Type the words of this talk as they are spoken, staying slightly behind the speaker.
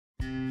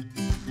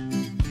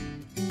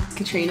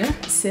Katrina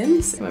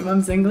Sims. My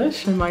mum's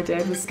English and my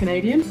dad was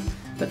Canadian,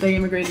 but they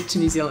immigrated to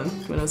New Zealand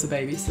when I was a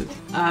baby. So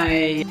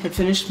I had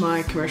finished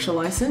my commercial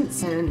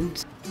license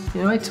and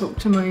I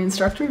talked to my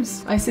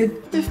instructors. I said,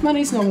 if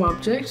money's no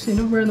object,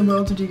 where in the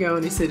world did you go?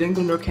 And he said,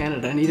 England or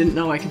Canada, and he didn't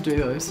know I could do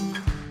those.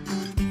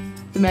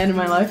 The man in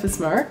my life is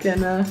Mark,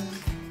 and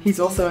he's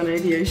also in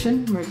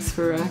aviation, works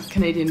for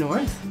Canadian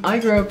North. I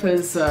grew up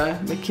as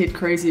a kid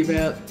crazy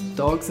about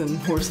dogs and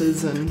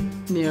horses and,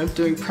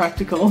 doing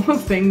practical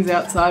things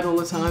outside all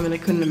the time, and I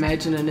couldn't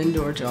imagine an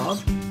indoor job.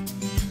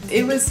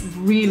 It was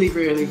really,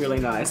 really, really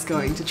nice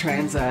going to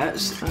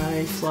Transat.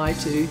 I fly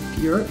to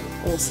Europe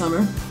all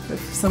summer. If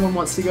someone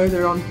wants to go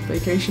there on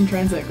vacation,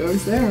 Transat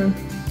goes there, and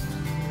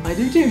I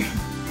do too.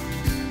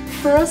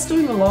 For us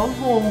doing the long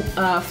haul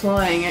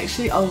flying,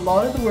 actually a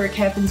lot of the work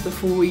happens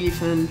before we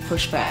even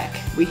push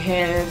back. We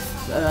have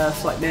a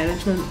flight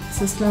management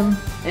system,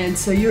 and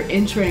so you're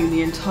entering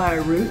the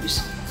entire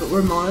route, but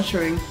we're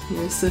monitoring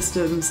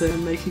systems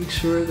and making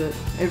sure that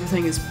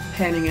everything is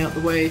panning out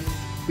the way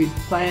we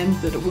planned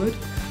that it would.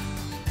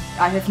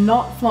 I have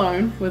not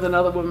flown with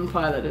another woman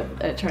pilot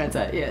at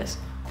Transat yet.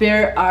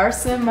 There are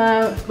some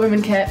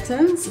women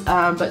captains,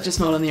 but just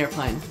not on the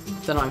airplane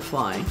that I'm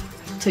flying.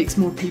 It takes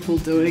more people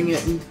doing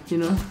it and,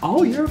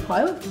 oh, you're a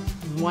pilot?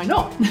 Why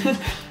not?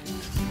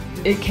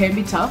 It can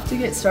be tough to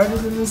get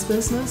started in this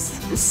business.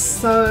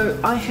 So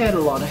I had a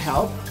lot of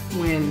help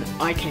when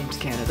I came to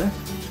Canada.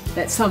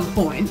 At some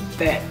point,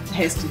 that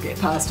has to get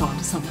passed on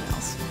to someone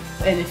else.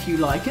 And if you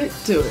like it,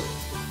 do it.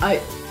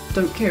 I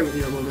don't care whether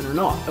you're a woman or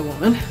not a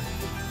woman.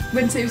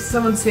 When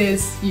someone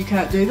says you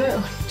can't do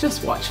that,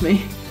 just watch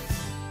me.